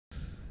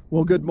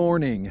Well, good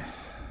morning.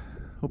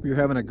 Hope you're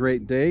having a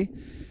great day.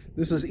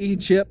 This is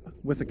E-Chip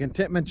with the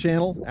Contentment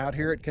channel out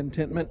here at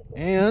Contentment,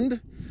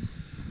 and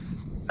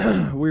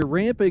we're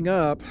ramping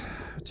up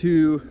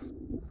to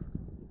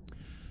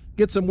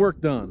get some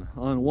work done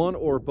on one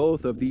or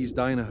both of these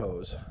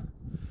Dynahos.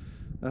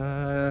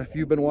 If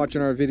you've been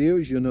watching our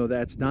videos, you'll know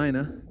that's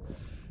Dyna,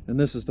 and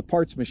this is the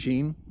parts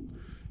machine.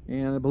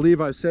 And I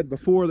believe I've said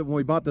before that when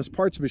we bought this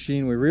parts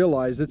machine, we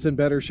realized it's in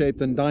better shape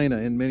than Dyna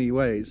in many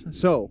ways.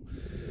 So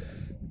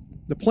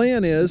the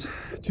plan is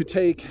to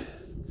take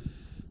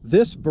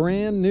this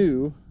brand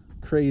new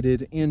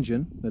crated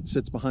engine that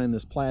sits behind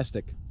this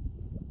plastic,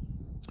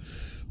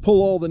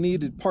 pull all the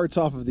needed parts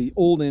off of the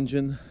old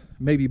engine,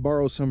 maybe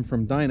borrow some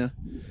from Dyna,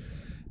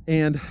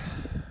 and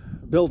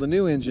build a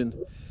new engine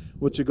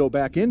which will go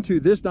back into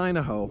this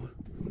Dynaho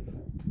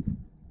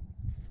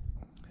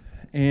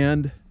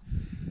and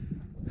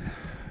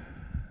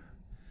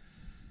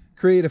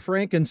create a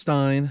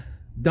Frankenstein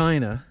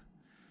Dyna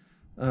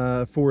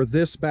for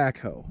this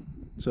backhoe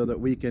so that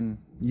we can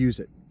use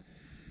it.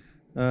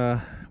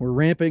 We're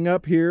ramping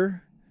up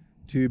here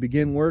to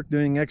begin work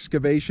doing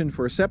excavation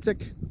for a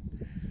septic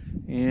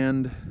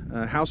and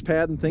a house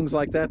pad and things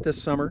like that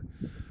this summer.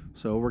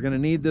 So we're going to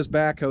need this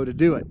backhoe to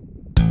do it.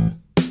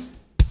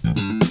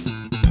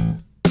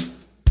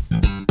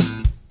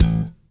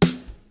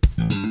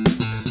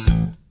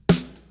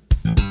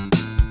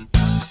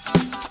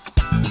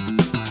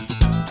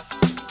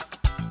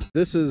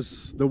 This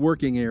is the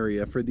working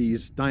area for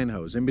these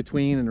Dynahos, in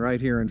between and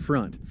right here in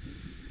front.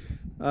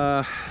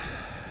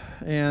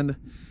 And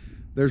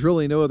there's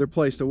really no other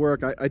place to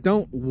work. I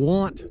don't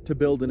want to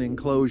build an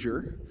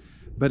enclosure,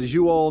 but as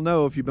you all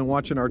know, if you've been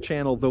watching our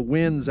channel, the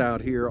winds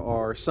out here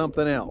are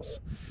something else.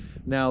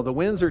 Now, the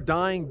winds are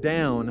dying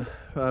down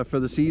for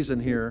the season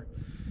here.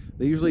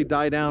 They usually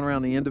die down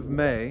around the end of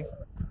May,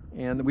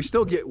 and we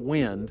still get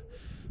wind,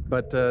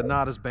 but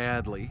not as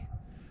badly.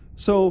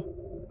 So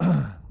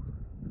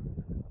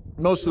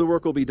most of the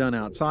work will be done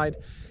outside.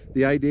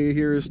 The idea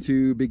here is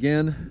to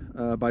begin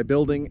by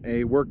building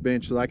a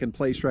workbench that I can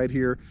place right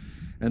here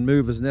and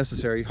move as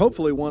necessary.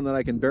 Hopefully one that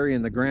I can bury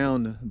in the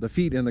ground, the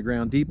feet in the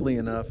ground deeply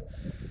enough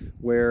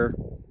where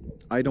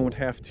I don't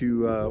have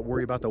to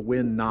worry about the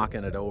wind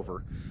knocking it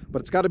over.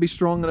 But it's got to be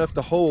strong enough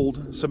to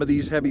hold some of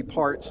these heavy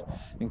parts,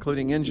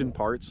 including engine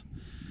parts,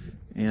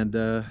 and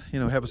you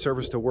know, have a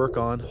surface to work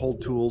on,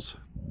 hold tools,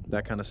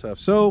 that kind of stuff.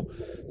 So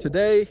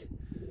today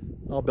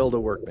I'll build a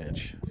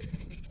workbench.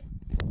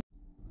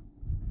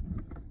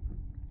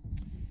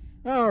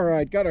 All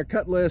right, got our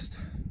cut list,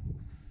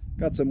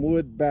 got some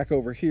wood back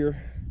over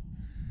here,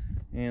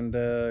 and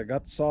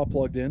got the saw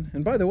plugged in.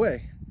 And by the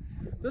way,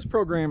 this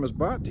program is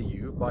brought to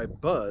you by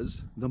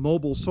Buzz, the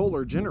mobile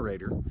solar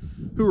generator,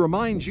 who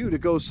reminds you to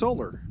go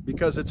solar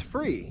because it's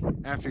free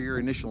after your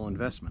initial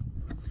investment.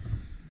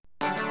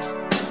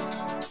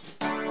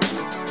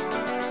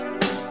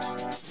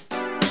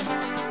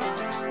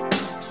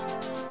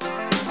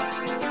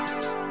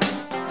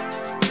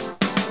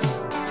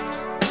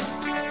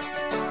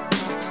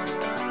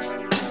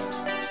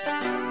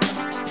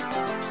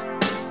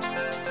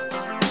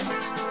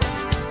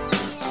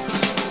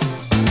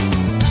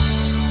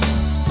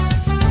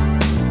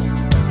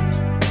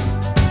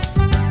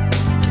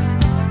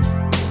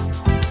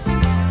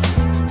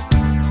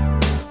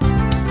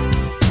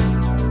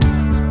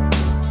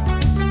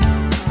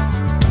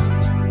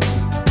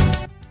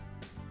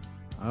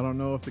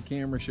 If the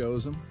camera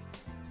shows them,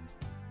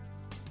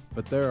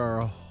 but there are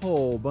a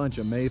whole bunch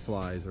of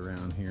mayflies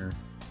around here.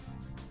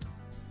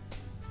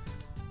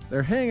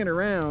 They're hanging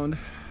around,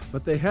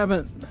 but they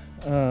haven't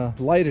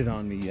lighted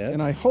on me yet,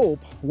 and I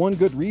hope one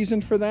good reason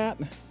for that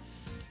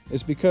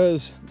is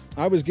because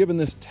I was given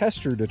this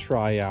tester to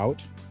try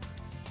out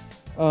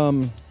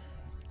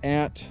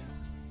at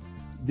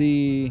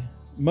the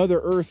Mother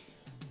Earth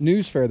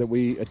news fair that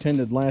we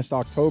attended last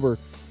October.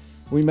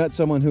 We met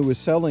someone who was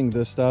selling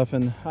this stuff,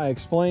 and I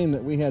explained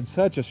that we had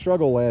such a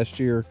struggle last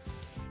year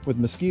with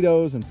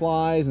mosquitoes and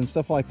flies and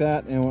stuff like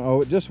that, and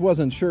I just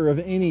wasn't sure of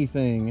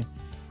anything,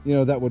 you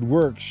know, that would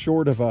work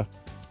short of a,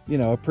 you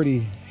know, a pretty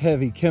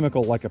heavy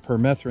chemical like a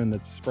permethrin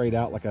that's sprayed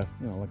out like a,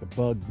 you know, like a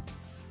bug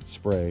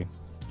spray.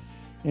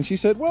 And she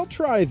said, well,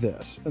 try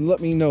this and let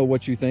me know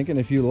what you think, and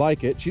if you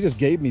like it. She just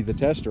gave me the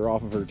tester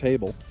off of her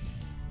table,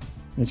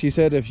 and she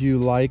said, if you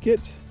like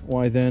it,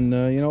 why then,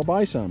 you know,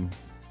 buy some.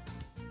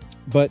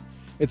 But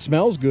it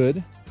smells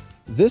good.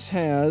 This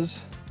has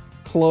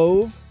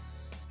clove,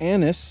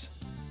 anise,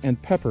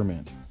 and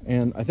peppermint.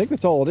 And I think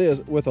that's all it is,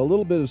 with a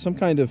little bit of some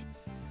kind of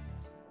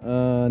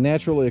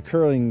naturally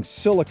occurring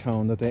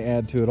silicone that they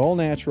add to it. All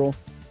natural,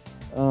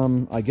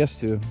 I guess,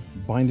 to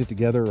bind it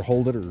together or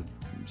hold it or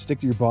stick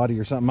to your body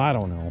or something. I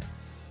don't know.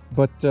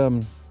 But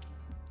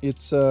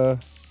it's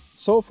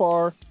so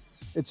far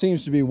it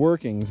seems to be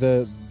working.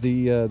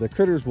 The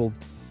critters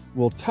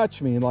will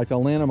touch me like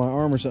they'll land on my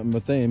arm or something,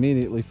 but they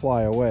immediately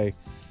fly away.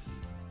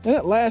 And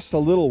it lasts a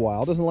little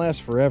while. It doesn't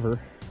last forever,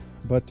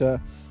 but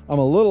I'm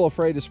a little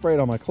afraid to spray it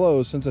on my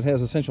clothes since it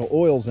has essential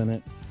oils in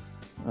it.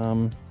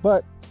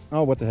 But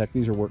Oh, what the heck,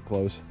 these are work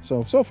clothes.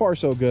 So far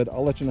so good.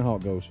 I'll let you know how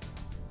it goes.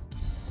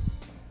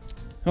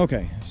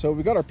 Okay, so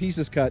we got our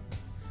pieces cut.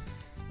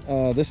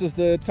 This is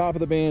the top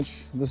of the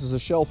bench. This is a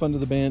shelf under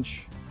the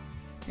bench.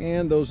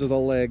 And those are the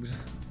legs.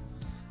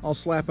 I'll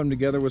slap them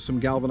together with some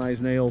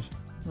galvanized nails.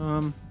 I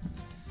was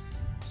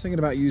thinking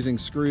about using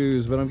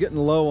screws, but I'm getting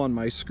low on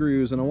my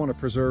screws and I want to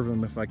preserve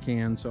them if I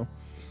can. So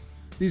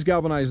these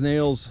galvanized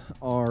nails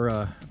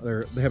are,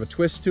 they have a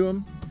twist to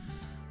them.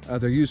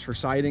 They're used for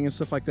siding and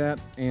stuff like that,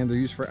 and they're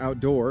used for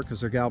outdoor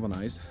because they're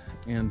galvanized.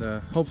 And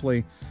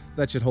hopefully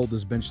that should hold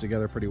this bench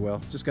together pretty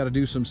well. Just got to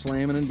do some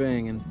slamming and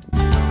banging.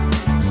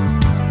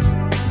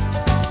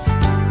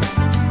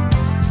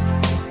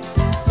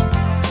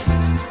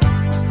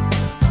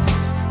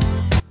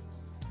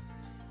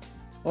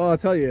 Well, I'll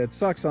tell you, it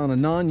sucks on a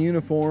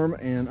non-uniform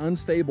and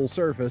unstable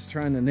surface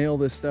trying to nail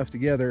this stuff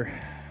together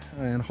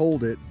and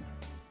hold it.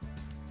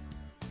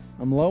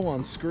 I'm low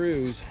on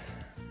screws.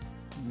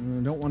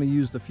 I don't want to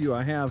use the few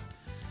I have,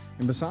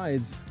 and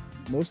besides,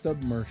 most of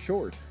them are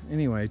short.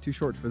 Anyway, too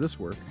short for this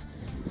work.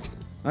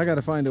 I got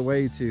to find a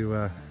way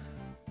to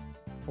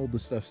hold the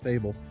stuff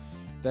stable.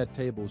 That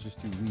table is just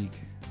too weak.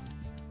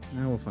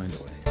 Now we'll find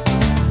a way.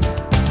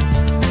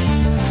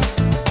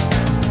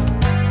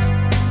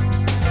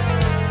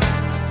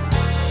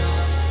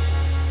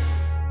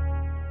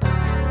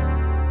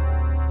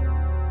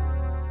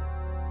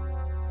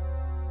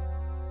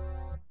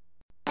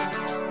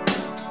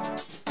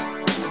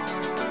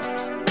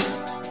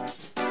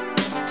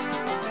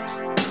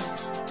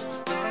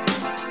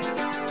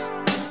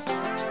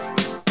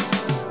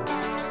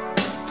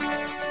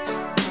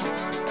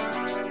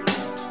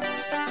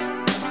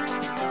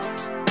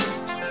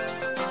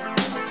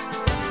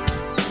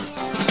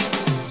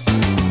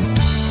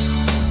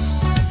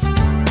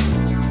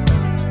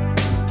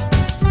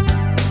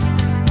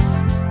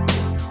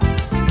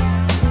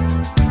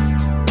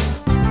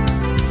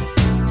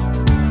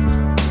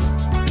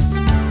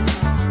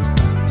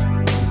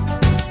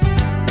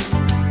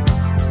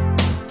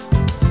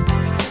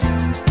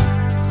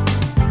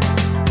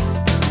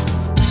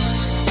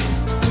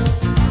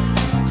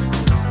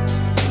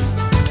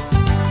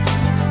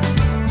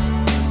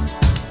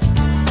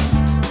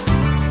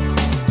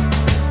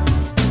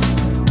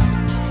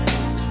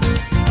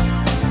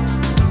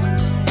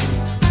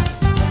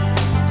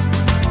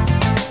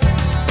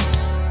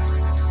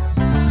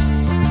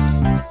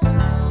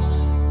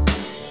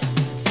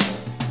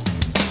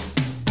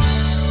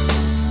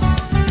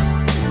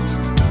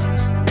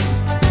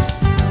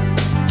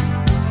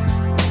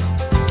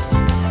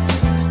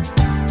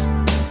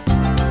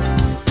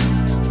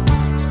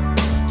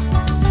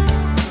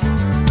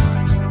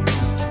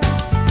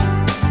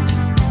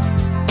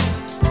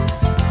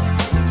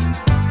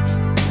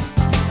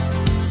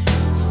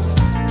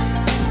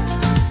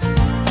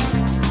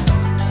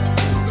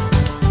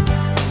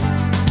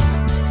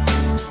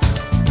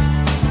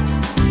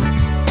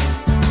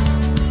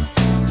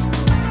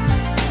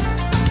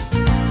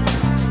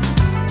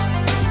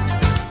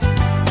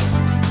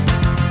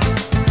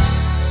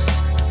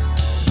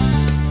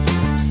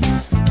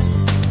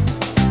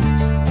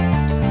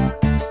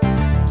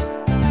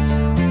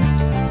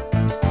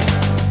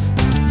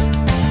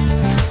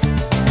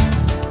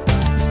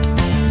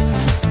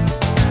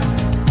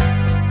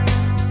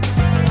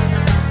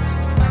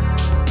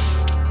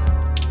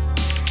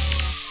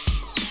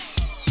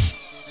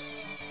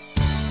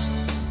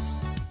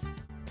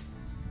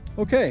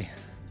 Okay,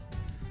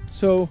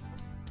 so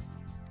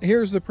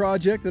here's the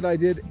project that I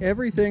did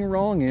everything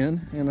wrong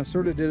in, and I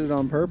sort of did it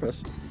on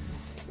purpose.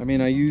 I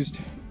mean, I used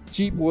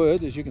cheap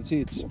wood. As you can see,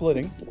 it's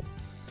splitting.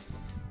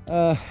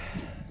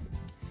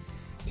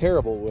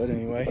 Terrible wood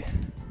anyway.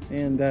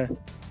 And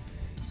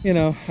you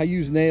know, I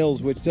use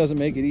nails, which doesn't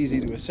make it easy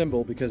to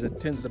assemble because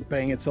it tends to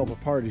bang itself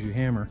apart as you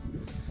hammer.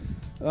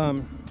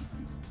 You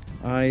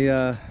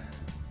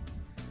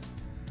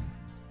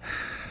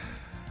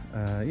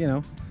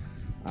know,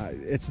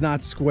 it's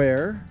not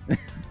square.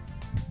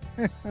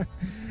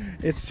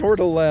 It's sort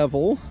of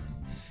level,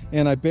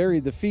 and I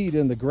buried the feet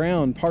in the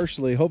ground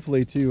partially,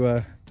 hopefully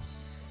to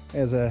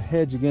as a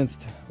hedge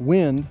against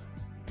wind,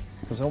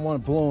 because I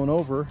want it blowing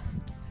over.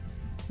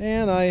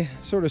 And I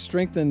sort of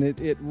strengthened it.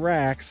 It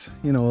racks,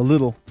 you know, a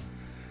little,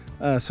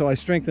 so I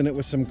strengthened it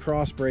with some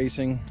cross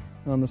bracing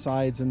on the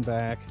sides and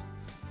back.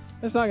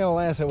 It's not gonna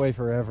last that way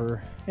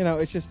forever, you know.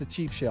 It's just a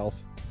cheap shelf.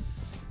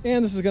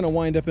 And this is going to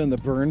wind up in the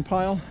burn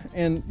pile.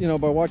 And, you know,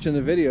 by watching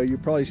the video,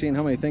 you've probably seen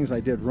how many things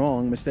I did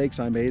wrong, mistakes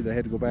I made that I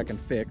had to go back and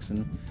fix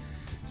and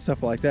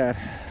stuff like that,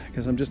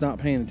 because I'm just not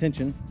paying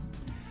attention.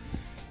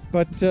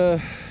 But, you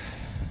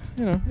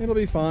know, it'll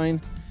be fine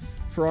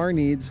for our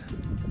needs.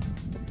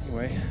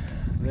 Anyway,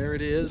 there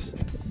it is.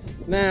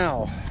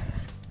 Now,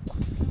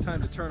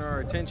 time to turn our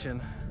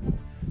attention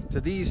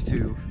to these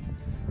two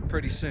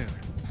pretty soon.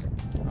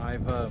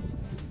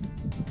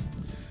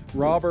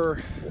 Robber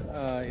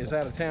is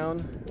out of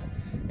town,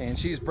 and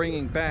she's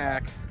bringing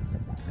back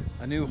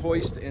a new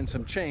hoist and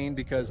some chain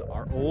because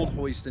our old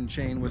hoist and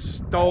chain was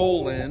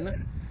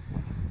stolen.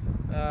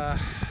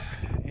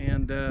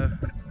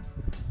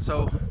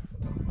 So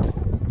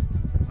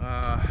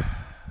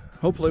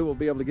hopefully we'll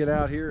be able to get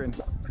out here and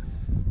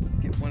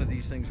get one of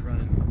these things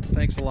running.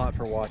 Thanks a lot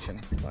for watching.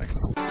 Bye.